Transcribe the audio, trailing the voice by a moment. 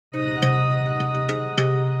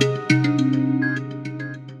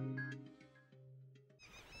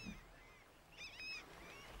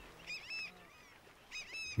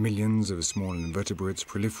Millions of small invertebrates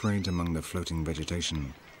proliferate among the floating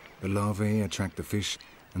vegetation. The larvae attract the fish,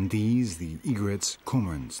 and these the egrets,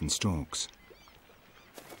 cormorants and storks.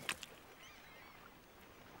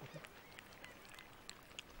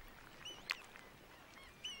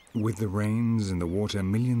 With the rains and the water,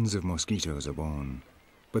 millions of mosquitoes are born.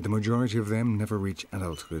 But the majority of them never reach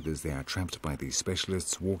adulthood as they are trapped by these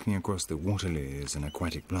specialists walking across the water lilies and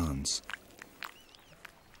aquatic plants.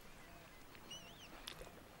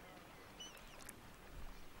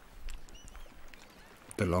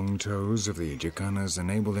 The long toes of the jacanas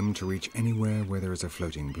enable them to reach anywhere where there is a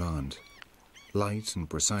floating plant. Light and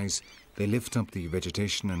precise, they lift up the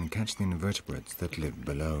vegetation and catch the invertebrates that live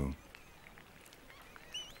below.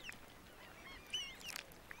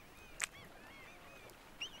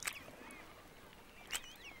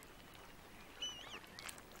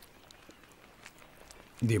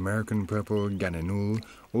 The American purple gananule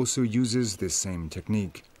also uses this same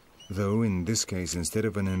technique, though in this case, instead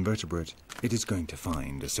of an invertebrate, it is going to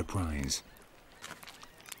find a surprise.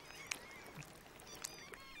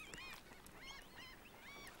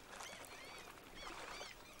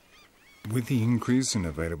 With the increase in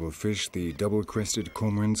available fish, the double-crested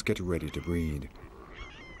cormorants get ready to breed.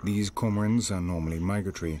 These cormorants are normally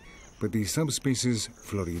migratory, but the subspecies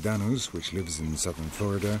Floridanus, which lives in southern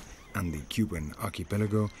Florida, and the Cuban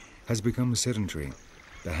archipelago, has become sedentary,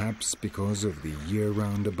 perhaps because of the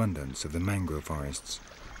year-round abundance of the mangrove forests.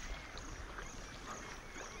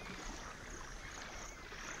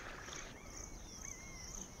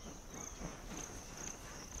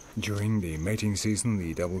 During the mating season,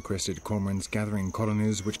 the double-crested cormorants gather in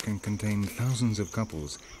colonies which can contain thousands of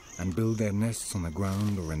couples and build their nests on the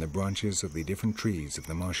ground or in the branches of the different trees of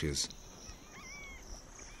the marshes.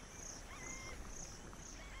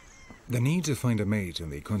 The need to find a mate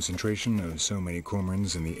and the concentration of so many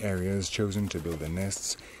cormorants in the areas chosen to build their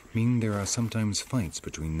nests mean there are sometimes fights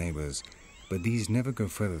between neighbors, but these never go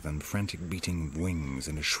further than frantic beating of wings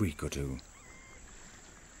and a shriek or two.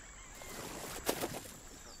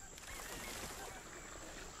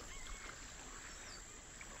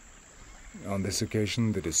 On this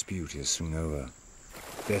occasion, the dispute is soon over.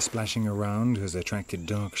 Their splashing around has attracted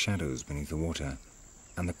dark shadows beneath the water,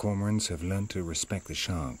 and the cormorants have learned to respect the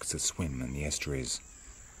sharks that swim in the estuaries.